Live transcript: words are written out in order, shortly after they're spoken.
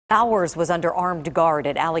Hours was under armed guard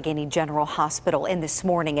at Allegheny General Hospital in this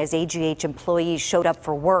morning as AGH employees showed up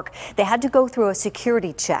for work. They had to go through a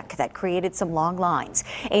security check that created some long lines.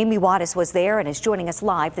 Amy Wattis was there and is joining us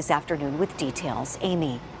live this afternoon with details.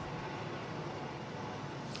 Amy.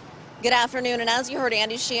 Good afternoon, and as you heard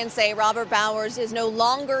Andy Sheehan say, Robert Bowers is no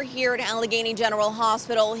longer here at Allegheny General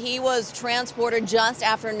Hospital. He was transported just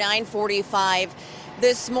after 9:45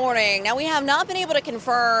 this morning. Now, we have not been able to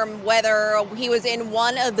confirm whether he was in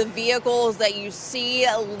one of the vehicles that you see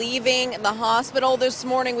leaving the hospital this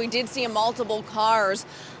morning. We did see multiple cars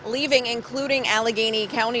leaving, including Allegheny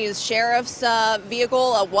County's sheriff's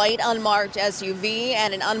vehicle, a white unmarked SUV,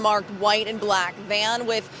 and an unmarked white and black van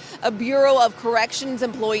with a Bureau of Corrections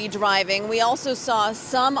employee driving. We also saw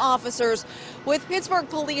some officers with Pittsburgh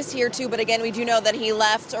police here too, but again, we do know that he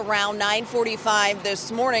left around 9:45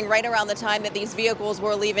 this morning, right around the time that these vehicles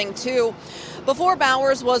were leaving too. Before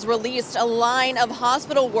Bowers was released, a line of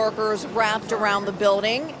hospital workers wrapped around the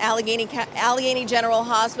building. Allegheny General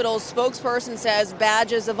Hospital's spokesperson says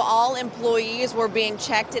badges of all employees were being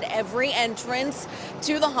checked at every entrance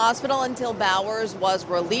to the hospital until Bowers was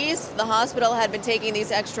released. The hospital had been taking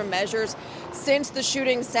these extra measures since the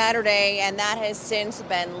shooting Saturday, and that has since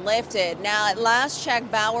been lifted. Now, at last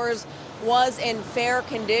check, Bowers was in fair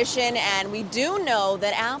condition, and we do know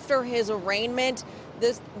that after his arraignment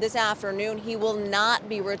this afternoon, he will not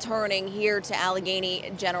be returning here to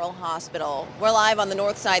Allegheny General Hospital. We're live on the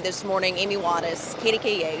north side this morning. Amy Wattis,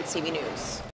 KDKA-TV News.